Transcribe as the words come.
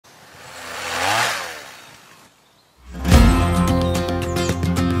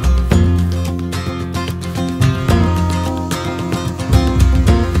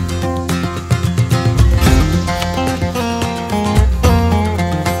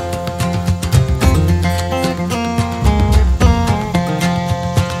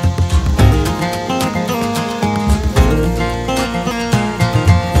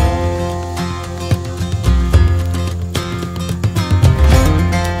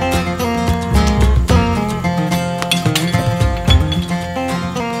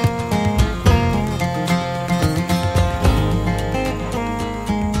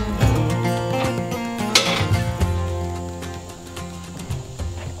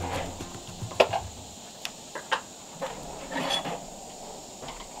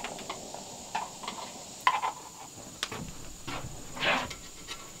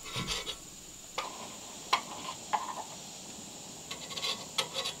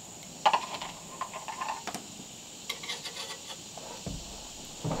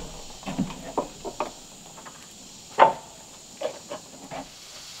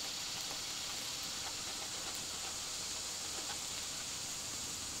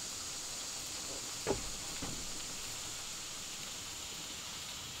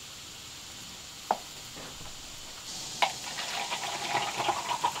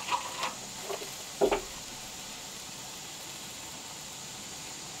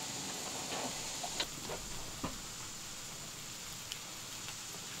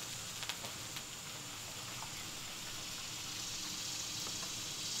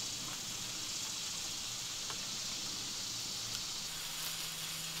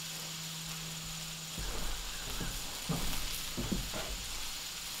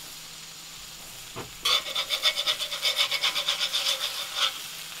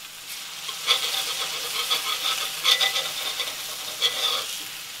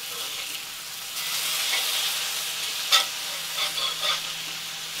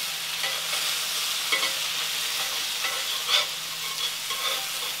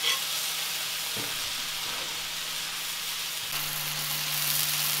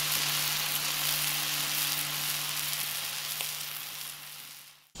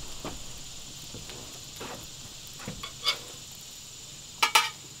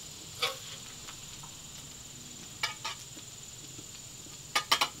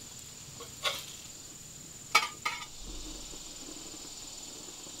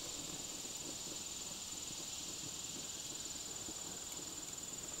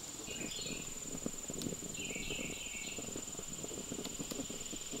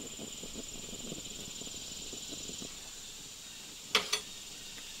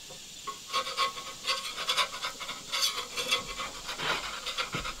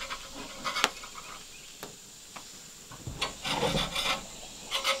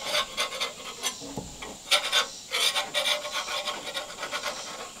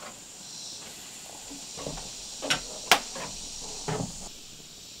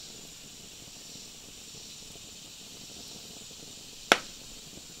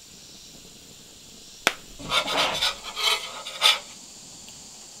Well,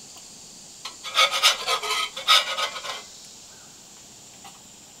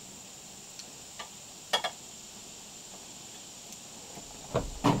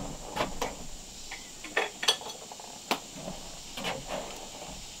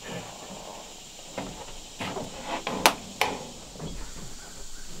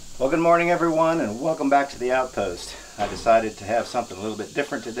 good morning everyone, and welcome back to the Outpost. I decided to have something a little bit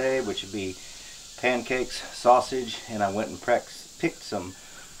different today, which would be pancakes, sausage, and I went and picked some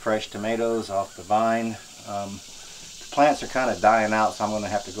fresh tomatoes off the vine. The plants are kind of dying out, so I'm going to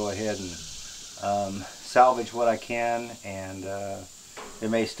have to go ahead and salvage what I can, and there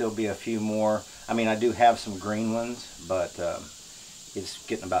may still be a few more. I mean, I do have some green ones, but it's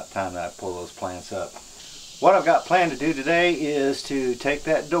getting about time that I pull those plants up. What I've got planned to do today is to take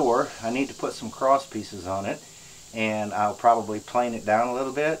that door. I need to put some cross pieces on it, and I'll probably plane it down a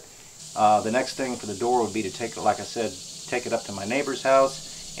little bit. The next thing for the door would be to take it, like I said, take it up to my neighbor's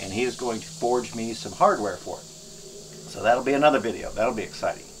house, and he is going to forge me some hardware for it. So that'll be another video. That'll be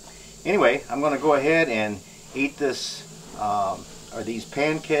exciting. Anyway, I'm going to go ahead and eat this, or these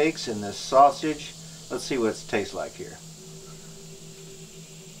pancakes and this sausage. Let's see what it tastes like here.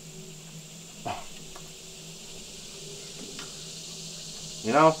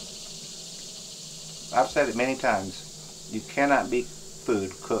 You know, I've said it many times, you cannot beat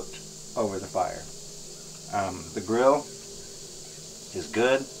food cooked over the fire. The grill is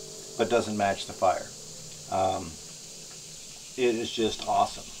good, but doesn't match the fire. It is just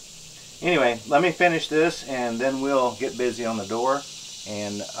awesome. Anyway, let me finish this, and then we'll get busy on the door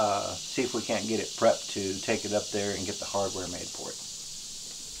and see if we can't get it prepped to take it up there and get the hardware made for it.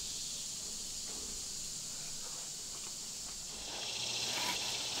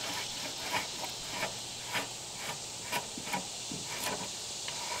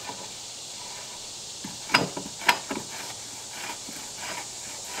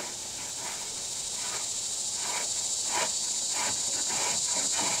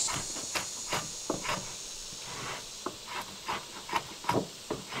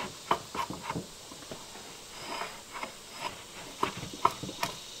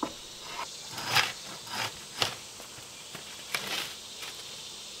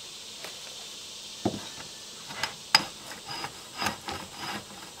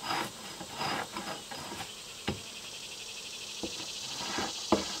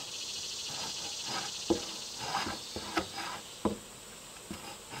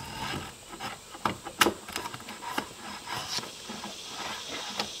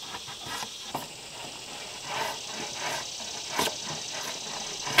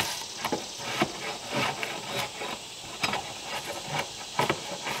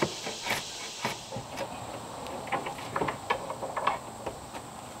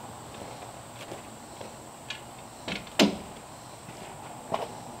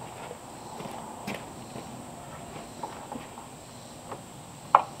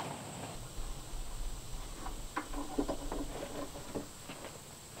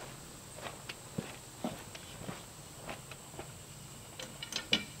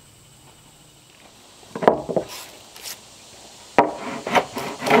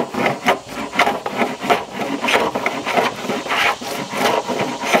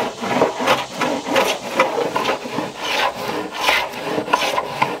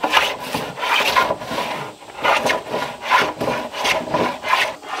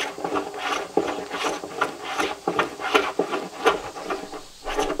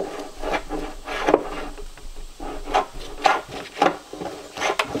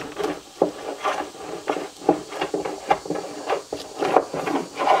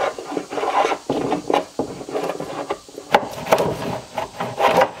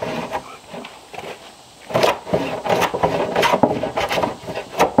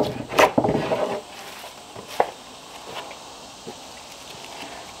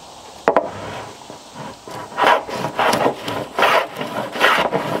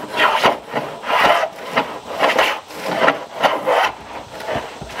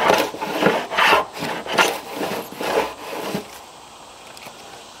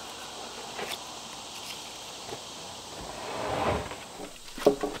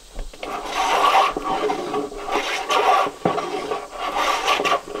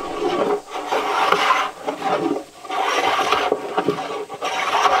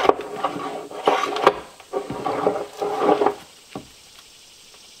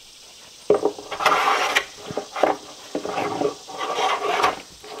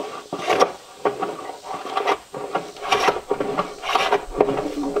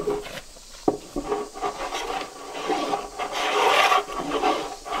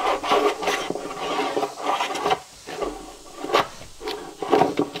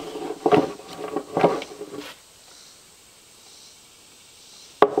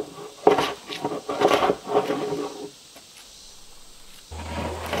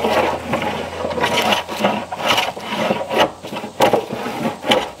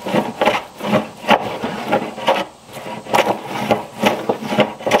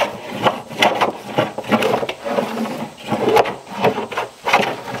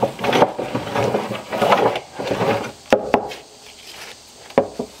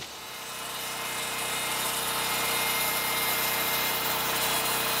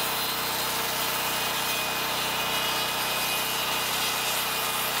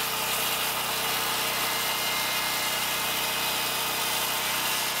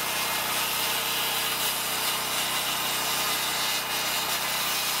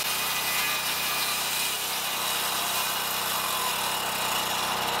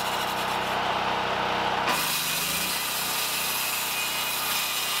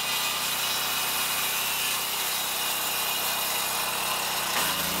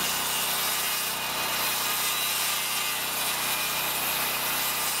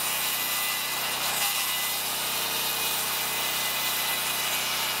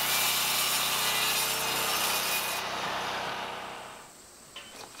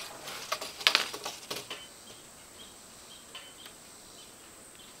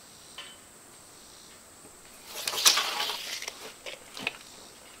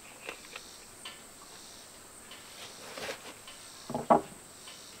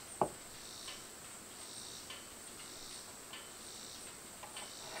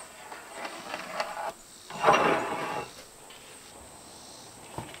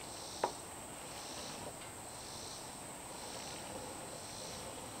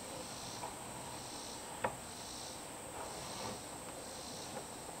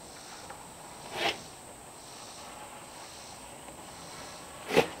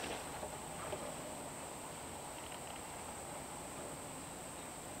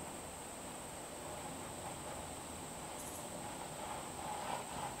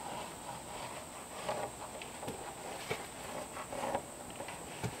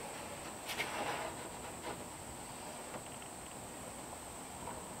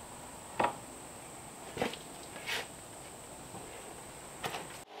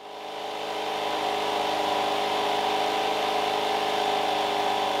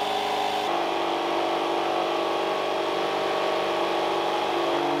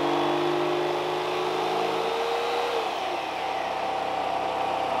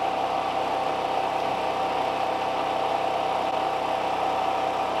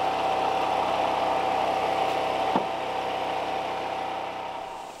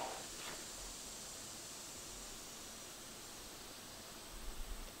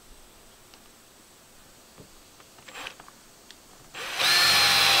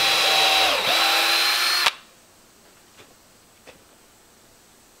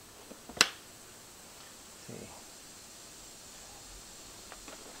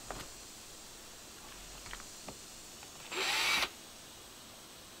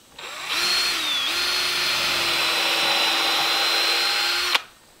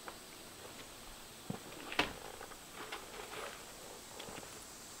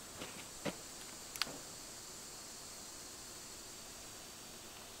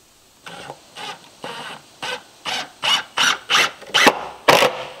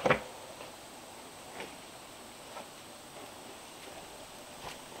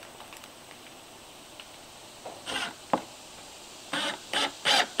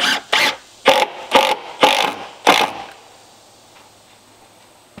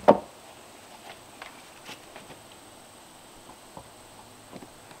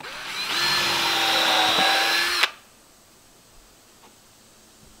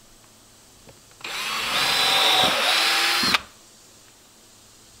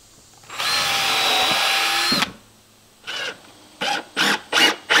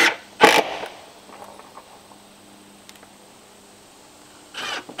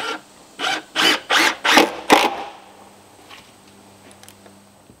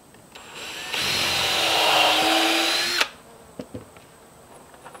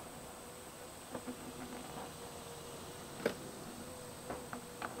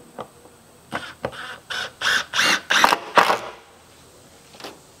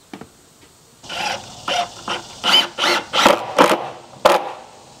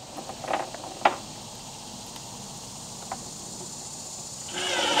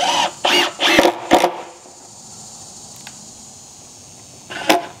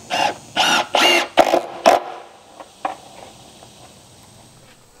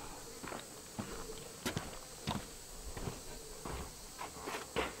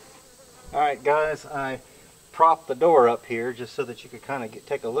 Alright guys, I propped the door up here just so that you could kind of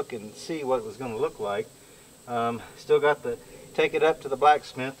take a look and see what it was going to look like. Still got to take it up to the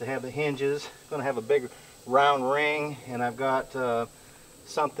blacksmith to have the hinges. Going to have a big round ring, and I've got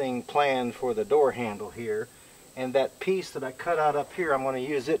something planned for the door handle here. And that piece that I cut out up here, I'm going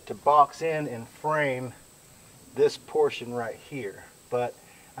to use it to box in and frame this portion right here. But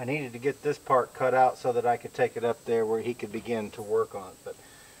I needed to get this part cut out so that I could take it up there where he could begin to work on it. But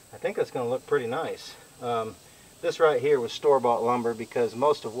I think that's going to look pretty nice. This right here was store-bought lumber because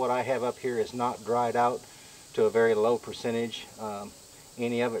most of what I have up here is not dried out to a very low percentage,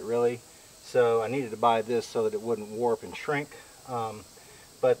 any of it really. So I needed to buy this so that it wouldn't warp and shrink.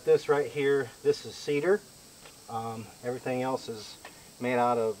 But this right here, this is cedar. Everything else is made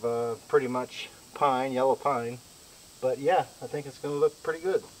out of pretty much pine, yellow pine. But yeah, I think it's going to look pretty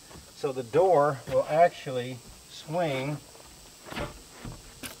good. So the door will actually swing.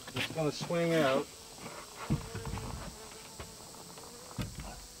 It's going to swing out.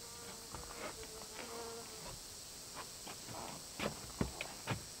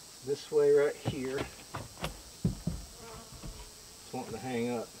 This way right here. It's wanting to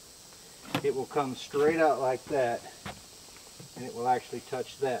hang up. It will come straight out like that, and it will actually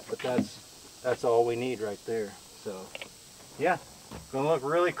touch that. But that's all we need right there. So yeah, it's going to look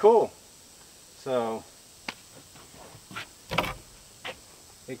really cool. So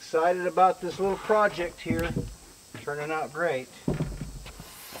excited about this little project here, turning out great.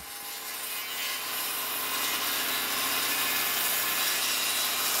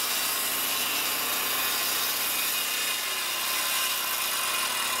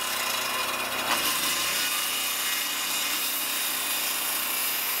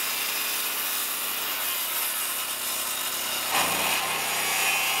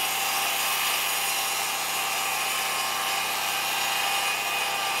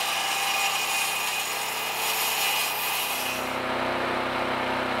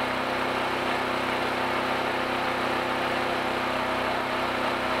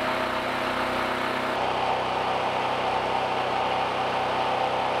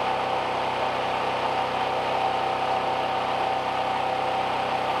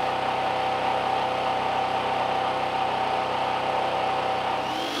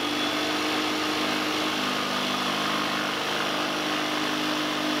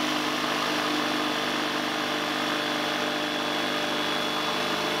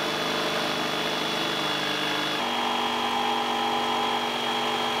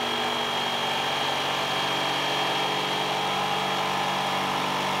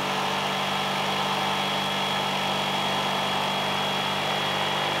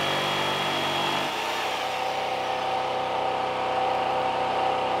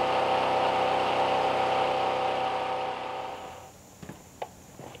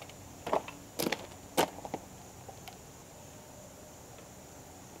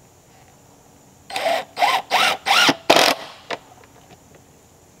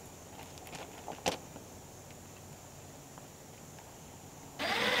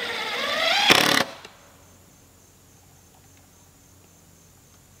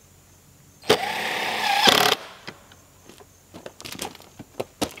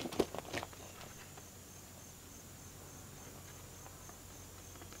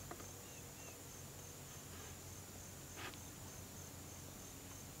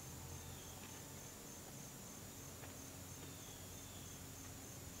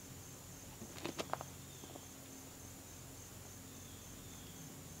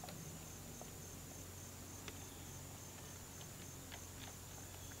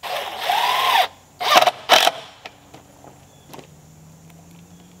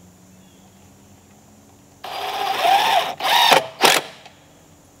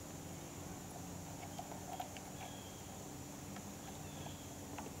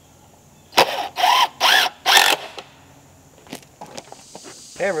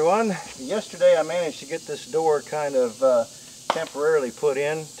 Hey everyone, yesterday I managed to get this door kind of temporarily put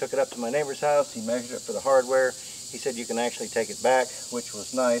in. Took it up to my neighbor's house, he measured it for the hardware. He said you can actually take it back, which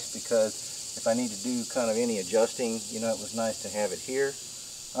was nice because if I need to do kind of any adjusting, you know, it was nice to have it here.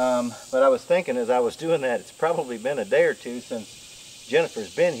 But I was thinking as I was doing that, it's probably been a day or two since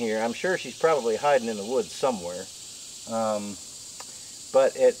Jennifer's been here. I'm sure she's probably hiding in the woods somewhere.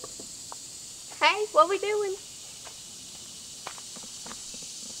 But it... Hey, what we doing?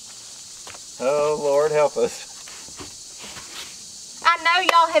 Oh, Lord, help us. I know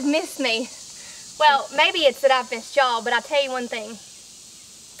y'all have missed me. Well, maybe it's that I've missed y'all, but I'll tell you one thing.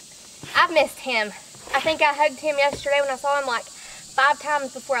 I've missed him. I think I hugged him yesterday when I saw him like 5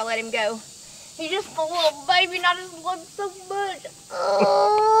 times before I let him go. He's just a little baby and I just love him so much.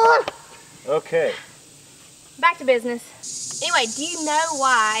 Okay. Back to business. Anyway, do you know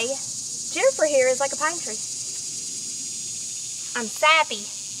why Jennifer here is like a pine tree? I'm sappy.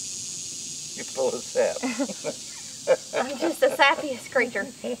 You're full of sap. I'm just the sappiest creature.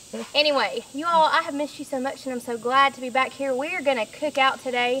 Anyway, you all, I have missed you so much and I'm so glad to be back here. We are going to cook out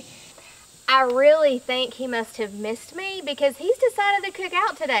today. I really think he must have missed me because he's decided to cook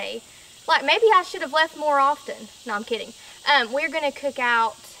out today. Like, maybe I should have left more often. No, I'm kidding. We're going to cook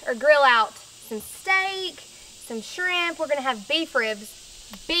out, or grill out, some steak, some shrimp. We're going to have beef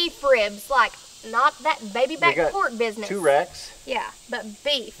ribs. Beef ribs, like, not that baby back pork business. 2 racks. Yeah, but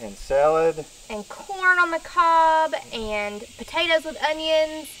beef. And salad. And corn on the cob, and potatoes with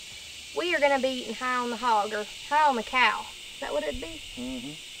onions. We are going to be eating high on the hog, or high on the cow. Is that what it'd be?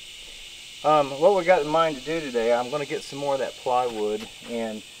 Mm-hmm. What we got in mind to do today, I'm going to get some more of that plywood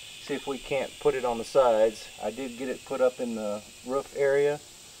and see if we can't put it on the sides. I did get it put up in the roof area,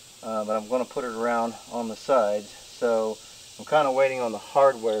 but I'm going to put it around on the sides. So I'm kind of waiting on the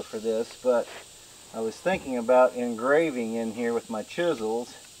hardware for this, but I was thinking about engraving in here with my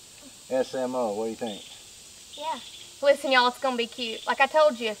chisels SMO. What do you think? Yeah. Listen, y'all, it's going to be cute. Like I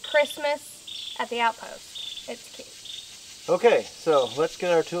told you, Christmas at the Outpost. It's cute. Okay, so let's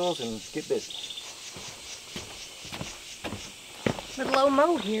get our tools and get busy. Little old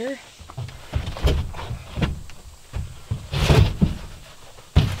Mo here.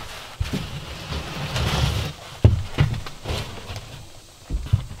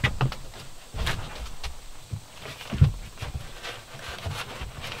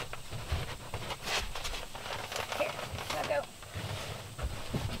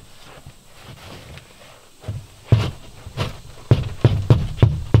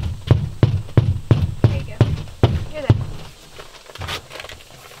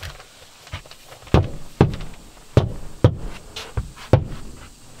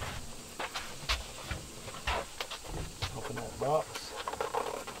 Box.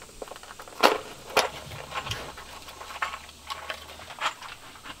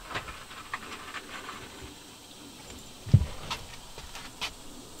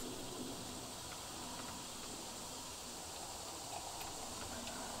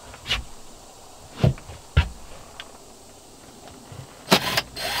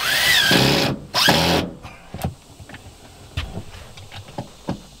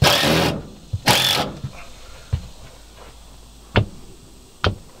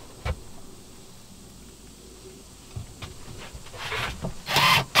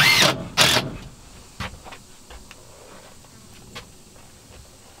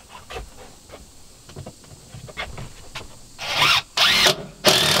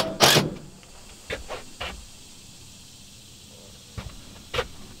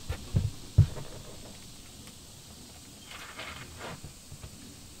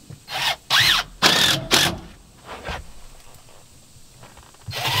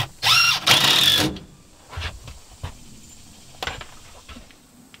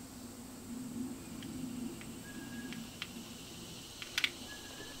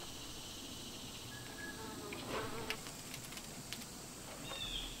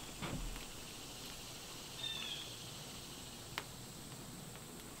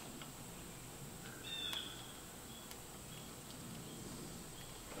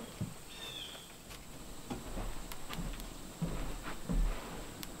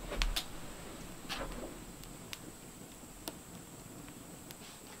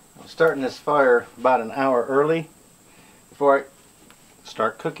 Starting this fire about an hour early before I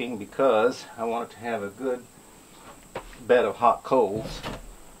start cooking because I want it to have a good bed of hot coals.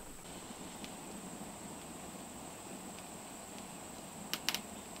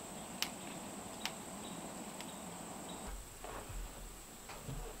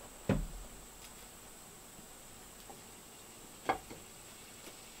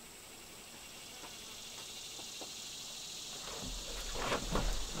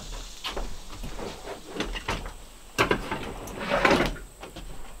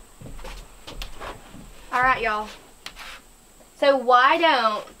 Alright, y'all. So why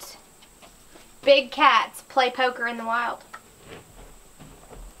don't big cats play poker in the wild?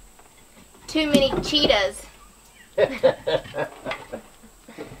 Too many cheetahs.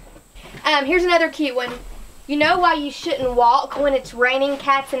 Here's another cute one. You know why you shouldn't walk when it's raining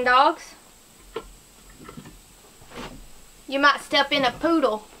cats and dogs? You might step in a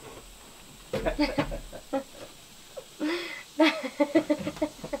poodle.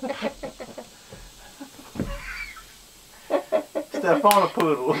 Step on a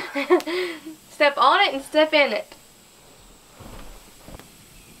poodle. Step on it and step in it.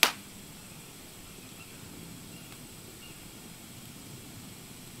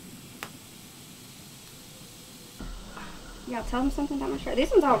 Y'all tell them something about my shirt.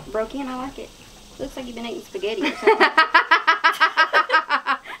 This one's all broke in. I like it. Looks like you've been eating spaghetti or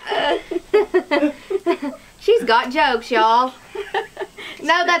something. She's got jokes, y'all.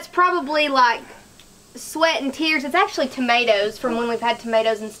 No, that's probably like sweat and tears. It's actually tomatoes from when we've had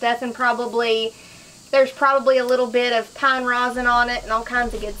tomatoes and stuff, and there's probably a little bit of pine rosin on it and all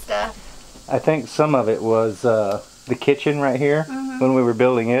kinds of good stuff. I think some of it was the kitchen right here when we were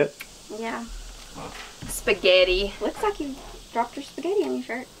building it. Yeah. Spaghetti. Looks like you dropped your spaghetti on your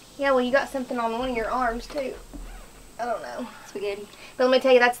shirt. Yeah, well, you got something on one of your arms too. I don't know. Spaghetti. But let me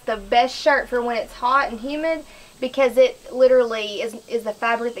tell you, that's the best shirt for when it's hot and humid, because it literally is the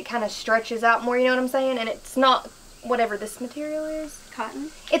fabric that kind of stretches out more, you know what I'm saying? And it's not whatever this material is. Cotton?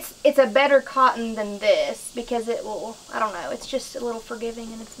 It's a better cotton than this, because it will, I don't know, it's just a little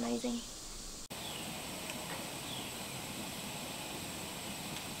forgiving and it's amazing.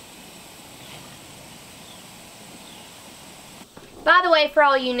 By the way, for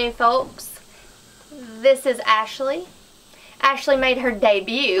all you new folks, this is Ashley. Ashley made her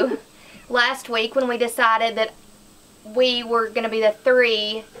debut last week when we decided that we were going to be the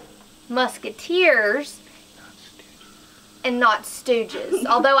 3 Musketeers and not Stooges.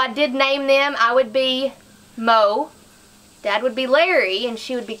 Although I did name them, I would be Mo, Dad would be Larry, and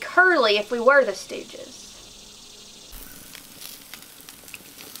she would be Curly if we were the Stooges.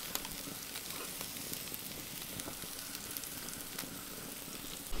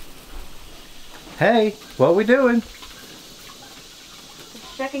 Hey, what we doing?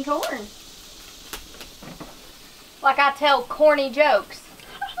 Shucking corn. Like I tell corny jokes.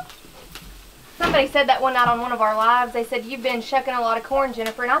 Somebody said that one night on one of our lives. They said, "You've been shucking a lot of corn,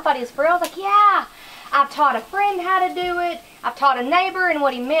 Jennifer." And I thought he was for real. I was like, yeah, I've taught a friend how to do it. I've taught a neighbor. And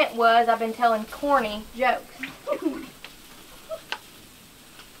what he meant was I've been telling corny jokes.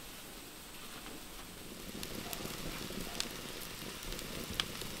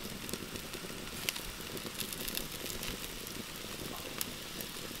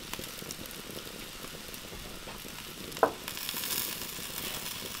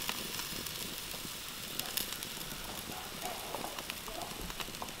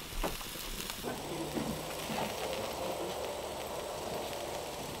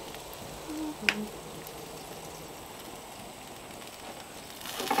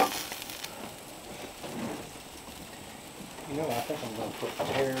 You know, I think I'm going to put a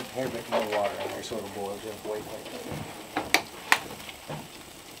hair bit more water in there so it'll boil just wait.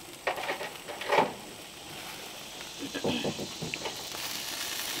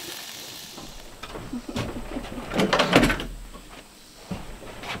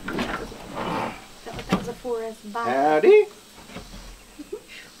 Felt like that was a forest bite. Howdy!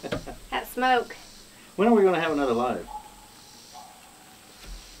 That smoke. When are we going to have another live?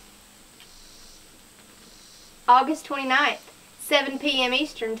 August 29th, 7 p.m.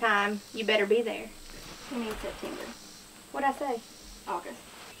 Eastern time. You better be there. You mean September. What'd I say? August.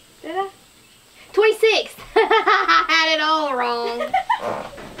 Did I? 26th. I had it all wrong.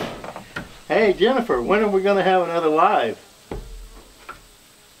 Hey Jennifer, when are we going to have another live?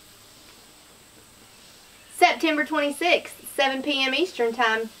 September 26th, 7 p.m. Eastern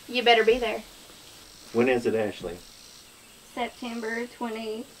time. You better be there. When is it, Ashley? September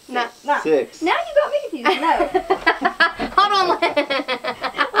 20. No. 6. Now you got me confused. No. Hold on.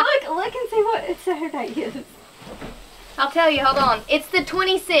 Look and see what Saturday is. I'll tell you. Hold on. It's the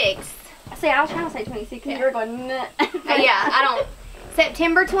 26th. See, I was trying to say 26 and you were going, nah. Yeah, I don't.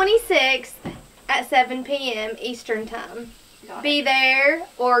 September 26th at 7 p.m. Eastern time. Be there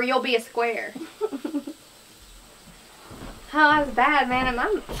or you'll be a square. Oh, that was bad, man.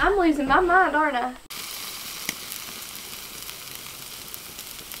 I'm losing my mind, aren't I?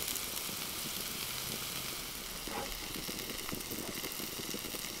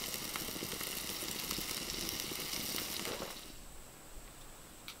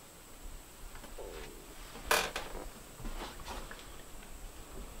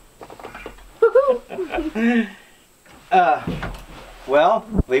 Well,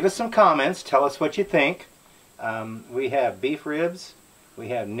 leave us some comments. Tell us what you think. We have beef ribs, we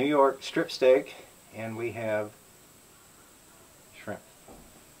have New York strip steak, and we have shrimp.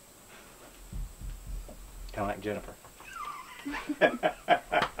 Kind of like Jennifer.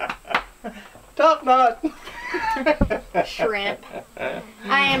 Top knot. Shrimp.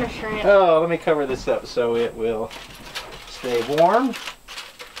 I am a shrimp. Oh, let me cover this up so it will stay warm.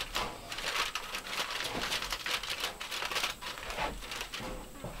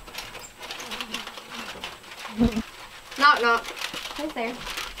 Knock knock. Who's there?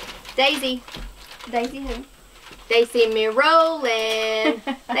 Daisy. Daisy who? They see me rolling.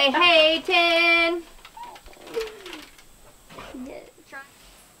 They hating. Yeah, try.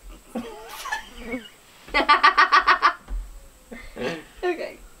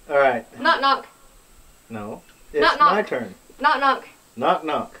 Okay. All right. Knock knock. No. It's Knock, knock. my turn. Knock knock. Knock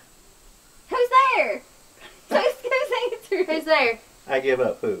knock. Who's there? Who's answering? Who's there? I give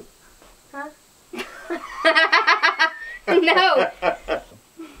up. Who? Huh? No.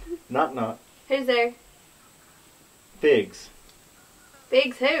 Knock knock. Who's there? Figs.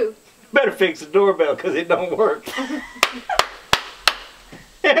 Figs who? Better fix the doorbell because it don't work.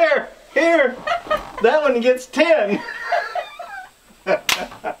 Here. That one gets 10.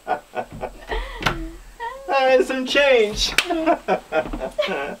 And some change.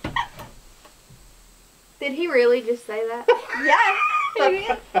 Did he really just say that? Yeah. He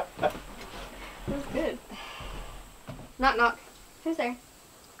did. That's good. Knock knock. Who's there?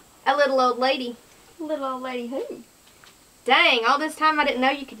 A little old lady. Little old lady who? Dang, all this time I didn't know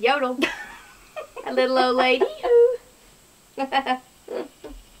you could yodel. A little old lady who?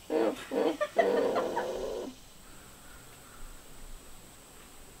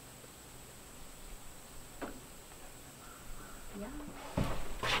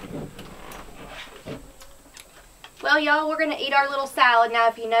 Well, y'all, we're going to eat our little salad. Now,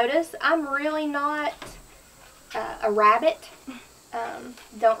 if you notice, I'm really not a rabbit.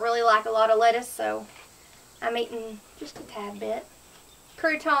 Don't really like a lot of lettuce, so I'm eating just a tad bit.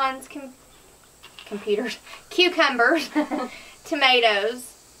 Croutons, cucumbers,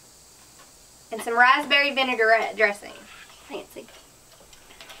 tomatoes, and some raspberry vinaigrette dressing. Fancy.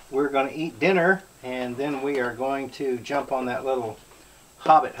 We're going to eat dinner, and then we are going to jump on that little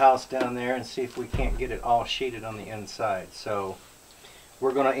Hobbit house down there and see if we can't get it all sheeted on the inside. So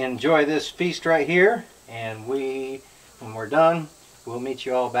we're going to enjoy this feast right here, and when we're done, we'll meet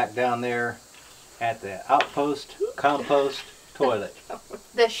you all back down there at the Outpost Compost toilet.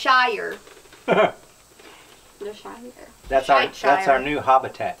 The Shire. The Shire. That's Shire. our new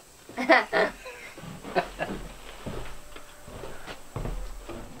habitat.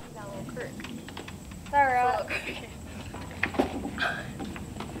 Alright.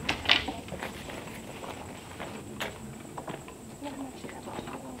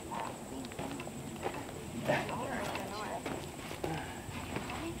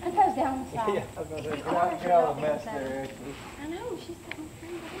 It goes down the side. Yeah, I was going to say, get all the mess there. I know, she's got my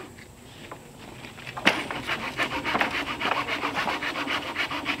friend.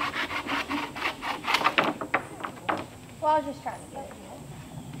 Well, I was just trying to get it.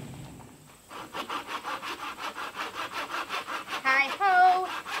 Hi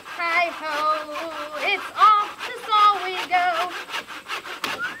ho, it's off to Saw we go.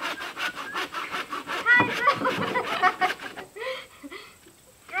 Hi ho.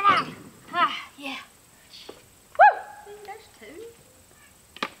 Come on. Ah, yeah. Woo! There's two.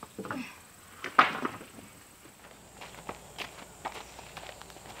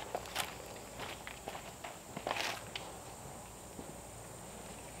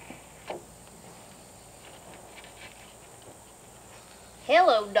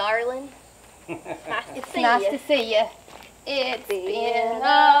 Hello, darling. Nice to see you. It's been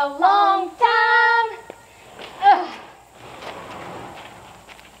a long time. Ugh.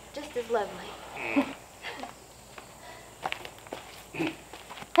 Just as lovely.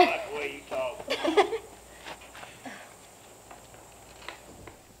 Like the way you talk.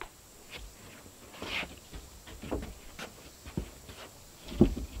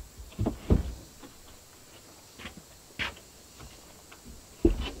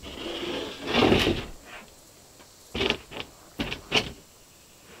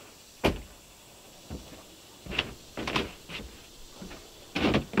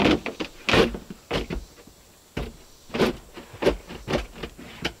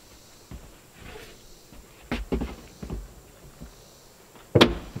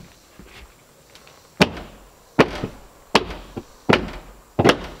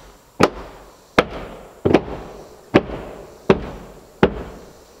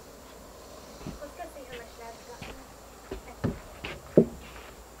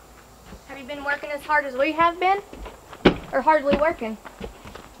 Have you been working as hard as we have been? Or hardly working?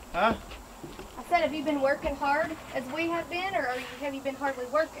 Huh? I said, have you been working hard as we have been, or have you been hardly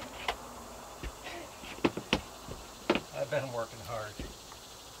working? I've been working hard.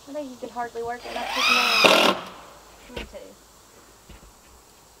 I think you've been hardly working. That's his name. Me too.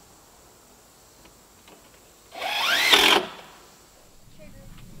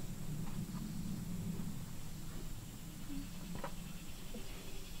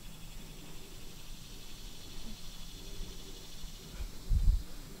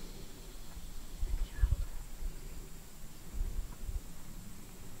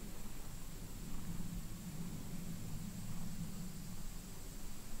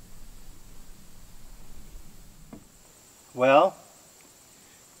 Well,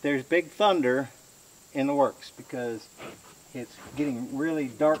 there's big thunder in the works because it's getting really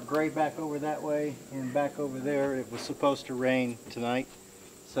dark gray back over that way and back over there. It was supposed to rain tonight,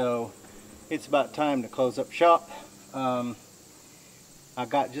 so it's about time to close up shop. I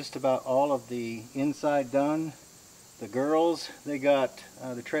got just about all of the inside done. The girls, they got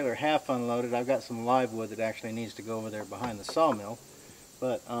the trailer half unloaded. I've got some live wood that actually needs to go over there behind the sawmill,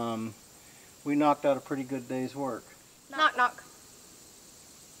 but we knocked out a pretty good day's work. Knock, knock.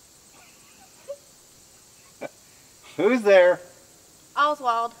 Who's there?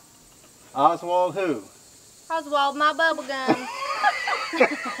 Oswald. Oswald who? Oswald, my bubble gum.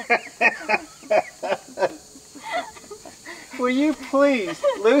 Will you please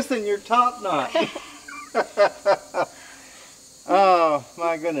loosen your top knot? Oh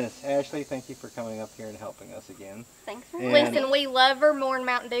my goodness. Ashley, thank you for coming up here and helping us again. Thanks for Listen, we love her more than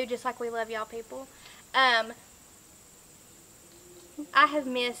Mountain Dew, just like we love y'all people. I have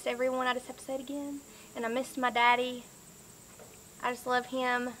missed everyone. I just have to say it again. And I missed my daddy. I just love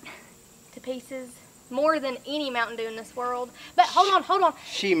him to pieces. More than any Mountain Dew in this world. But hold on.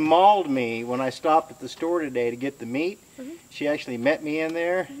 She mauled me when I stopped at the store today to get the meat. She actually met me in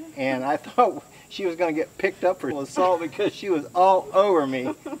there, and I thought she was going to get picked up for assault because she was all over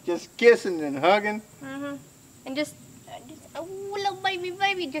me, just kissing and hugging. And just oh, little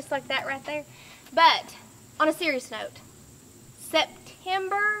baby, just like that right there. But on a serious note,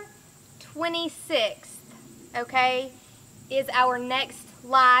 September 26th, okay, is our next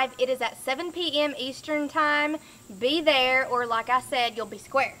live. It is at 7 p.m. Eastern time. Be there, or like I said, you'll be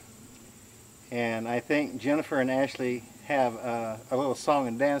square. And I think Jennifer and Ashley have a little song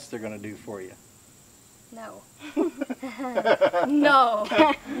and dance they're going to do for you. No. No.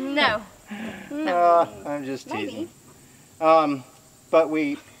 I'm just teasing. But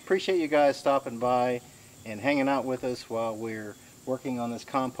we appreciate you guys stopping by and hanging out with us while we're working on this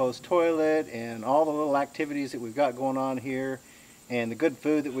compost toilet and all the little activities that we've got going on here and the good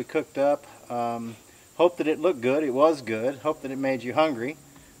food that we cooked up. Hope that it looked good. It was good. Hope that it made you hungry,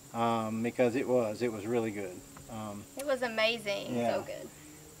 because it was really good. It was amazing. Yeah. So good.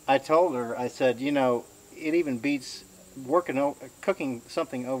 I told her, I said, you know, it even beats cooking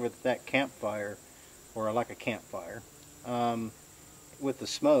something over that campfire, or like a campfire. With the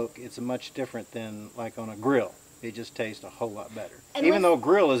smoke, it's much different than like on a grill. It just tastes a whole lot better. And even though a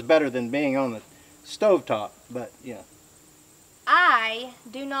grill is better than being on the stovetop, but yeah. I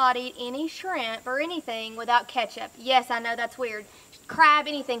do not eat any shrimp or anything without ketchup. Yes, I know that's weird. Crab,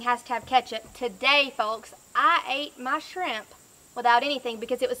 anything has to have ketchup. Today, folks, I ate my shrimp without anything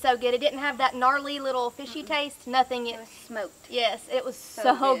because it was so good. It didn't have that gnarly little fishy taste. Nothing. It was smoked. Yes, it was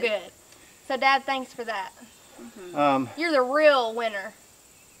so good. So, Dad, thanks for that. You're the real winner.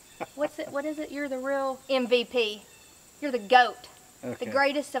 What is it? You're the real MVP. You're the GOAT. Okay. The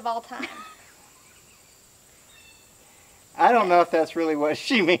greatest of all time. I don't know if that's really what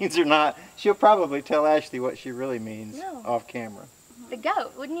she means or not. She'll probably tell Ashley what she really means off camera. The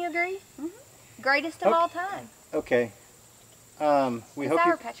GOAT, wouldn't you agree? Greatest of all time. Okay. We hope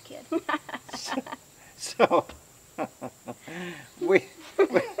Sour Patch Kid. So,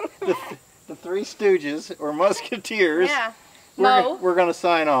 the Three Stooges, or Musketeers, we're going to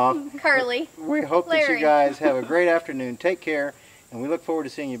sign off. Curly. We hope that you guys have a great afternoon. Take care, and we look forward to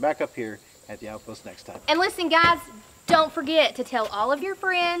seeing you back up here at the Outpost next time. And listen, guys, don't forget to tell all of your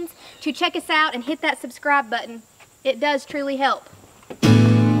friends to check us out and hit that subscribe button. It does truly help.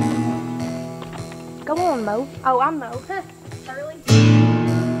 Go on, Mo. Oh, I'm Mo. Curly.